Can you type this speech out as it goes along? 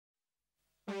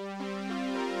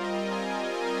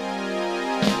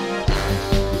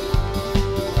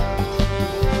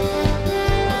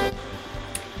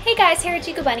guys,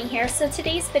 Harajuku Bunny here. So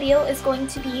today's video is going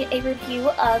to be a review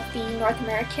of the North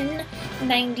American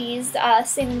 90s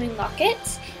Sailor Moon Locket.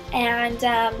 And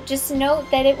just note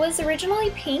that it was originally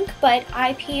pink, but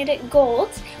I painted it gold.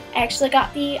 I actually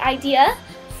got the idea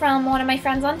from one of my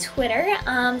friends on Twitter,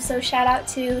 so shout out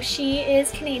to She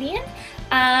Is Canadian.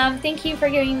 Thank you for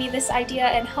giving me this idea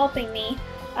and helping me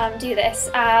do this.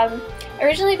 I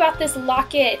originally bought this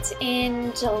locket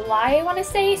in July, I want to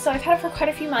say, so I've had it for quite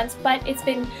a few months, but it's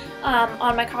been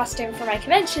on my costume for my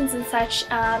conventions and such,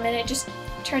 and it just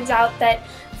turns out that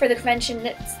for the convention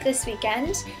that's this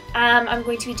weekend, I'm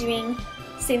going to be doing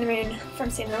Sailor Moon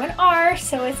from Sailor Moon R,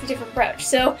 so it's a different brooch.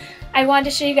 So I wanted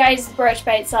to show you guys the brooch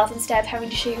by itself instead of having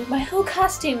to show you my whole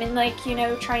costume and, like, you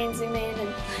know, try and zoom in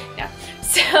and yeah.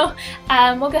 So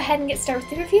we'll go ahead and get started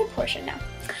with the review portion now.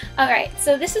 Alright,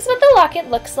 so this is what the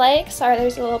locket looks like. Sorry,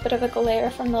 there's a little bit of a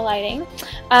glare from the lighting.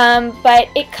 But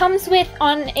it comes with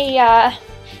on a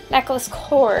necklace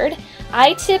cord.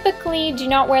 I typically do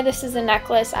not wear this as a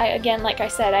necklace. Again, like I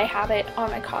said, I have it on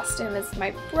my costume as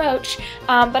my brooch,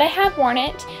 but I have worn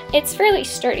it. It's fairly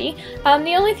sturdy.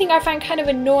 The only thing I find kind of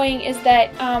annoying is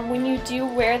that when you do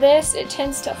wear this, it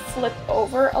tends to flip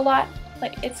over a lot.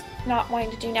 Like, it's not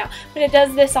wanting to do now, but it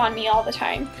does this on me all the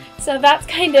time. So that's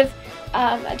kind of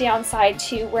a downside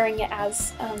to wearing it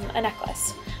as a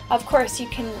necklace. Of course, you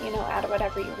can, you know, add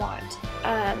whatever you want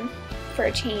for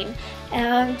a chain.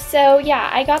 So yeah,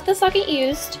 I got this locket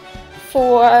used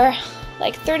for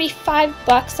like 35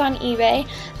 bucks on eBay,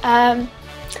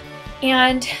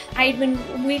 and I'd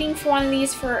been waiting for one of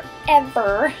these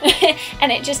forever,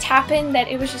 and it just happened that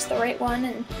it was just the right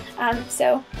one, and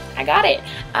so I got it.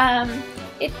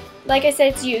 Like I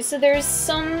said, it's used, so there's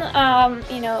some,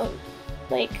 you know,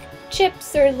 like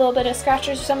chips or a little bit of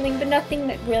scratches or something, but nothing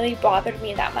that really bothered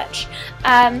me that much.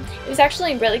 It was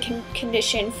actually really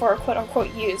conditioned for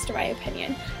quote-unquote used, in my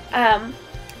opinion.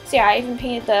 So yeah, I even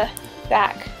painted the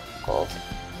back gold.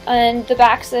 And the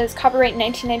back says copyright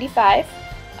 1995,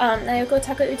 Naoko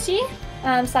Takeuchi /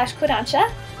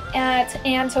 Kodansha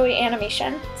and Toei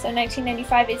Animation. So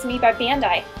 1995 is made by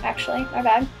Bandai, actually. My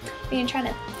bad. Being in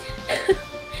China.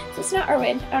 So it's not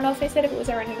Irwin. I don't know if I said if it was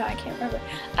Irwin or not, I can't remember.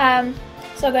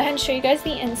 So I'll go ahead and show you guys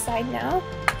the inside now.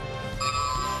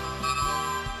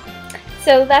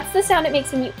 So that's the sound it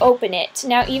makes when you open it.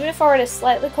 Now, even if I were to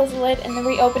slightly close the lid and then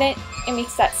reopen it, it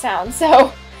makes that sound.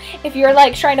 So if you're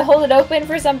like trying to hold it open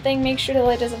for something, make sure the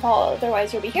lid doesn't fall,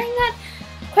 otherwise you'll be hearing that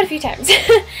quite a few times.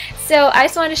 So I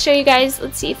just wanted to show you guys,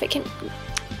 let's see if it can,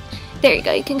 there you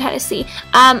go, you can kind of see.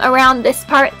 Around this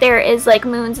part there is like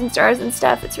moons and stars and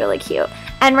stuff. It's really cute.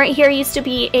 And right here used to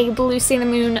be a blue Sailor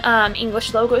Moon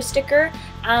English logo sticker.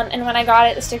 And when I got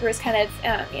it, the sticker was kind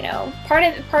of, you know,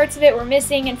 parts of it were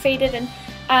missing and faded.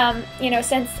 And, you know,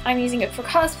 since I'm using it for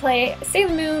cosplay,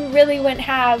 Sailor Moon really wouldn't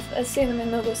have a Sailor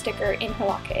Moon logo sticker in her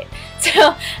locket.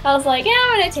 So I was like, yeah,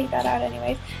 I'm going to take that out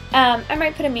anyways. I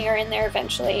might put a mirror in there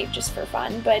eventually just for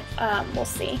fun, but we'll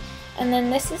see. And then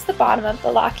this is the bottom of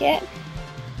the locket.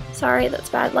 Sorry, that's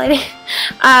bad lighting.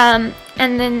 And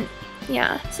then,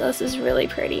 yeah, so this is really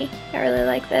pretty. I really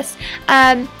like this.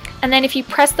 And then if you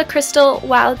press the crystal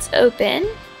while it's open,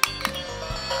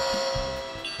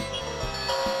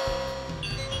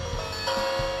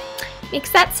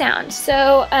 makes that sound.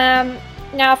 So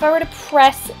now if I were to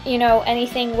press, you know,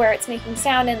 anything where it's making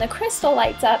sound and the crystal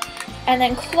lights up, and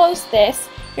then close this,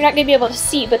 you're not going to be able to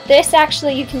see, but this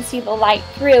actually you can see the light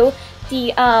through.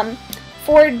 The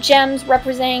 4 gems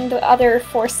representing the other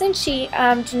 4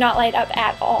 Senshi do not light up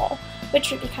at all, which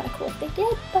would be kind of cool if they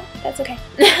did, but that's okay.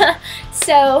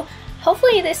 So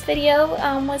hopefully this video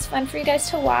was fun for you guys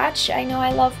to watch. I know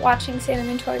I love watching Sailor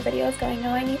Moon toy videos going, oh,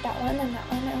 I need that one and that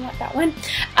one, I want that one.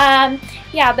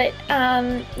 Yeah, but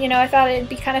you know, I thought it'd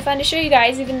be kind of fun to show you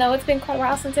guys, even though it's been quite a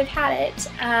while since I've had it.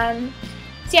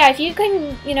 So yeah, if you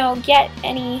can, you know, get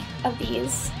any of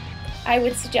these, I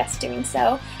would suggest doing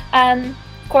so.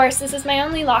 Of course, this is my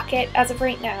only locket as of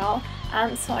right now,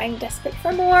 so I'm desperate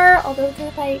for more, although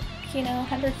they're like, you know,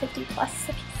 150 plus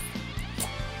a piece.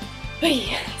 But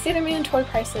yeah, Sailor Moon toy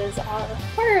prices are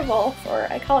horrible for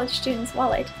a college student's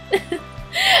wallet.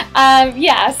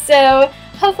 Yeah, so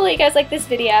hopefully you guys like this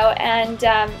video, and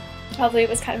hopefully it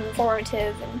was kind of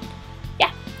informative, and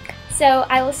yeah. So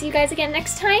I will see you guys again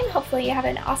next time. Hopefully you have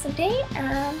an awesome day.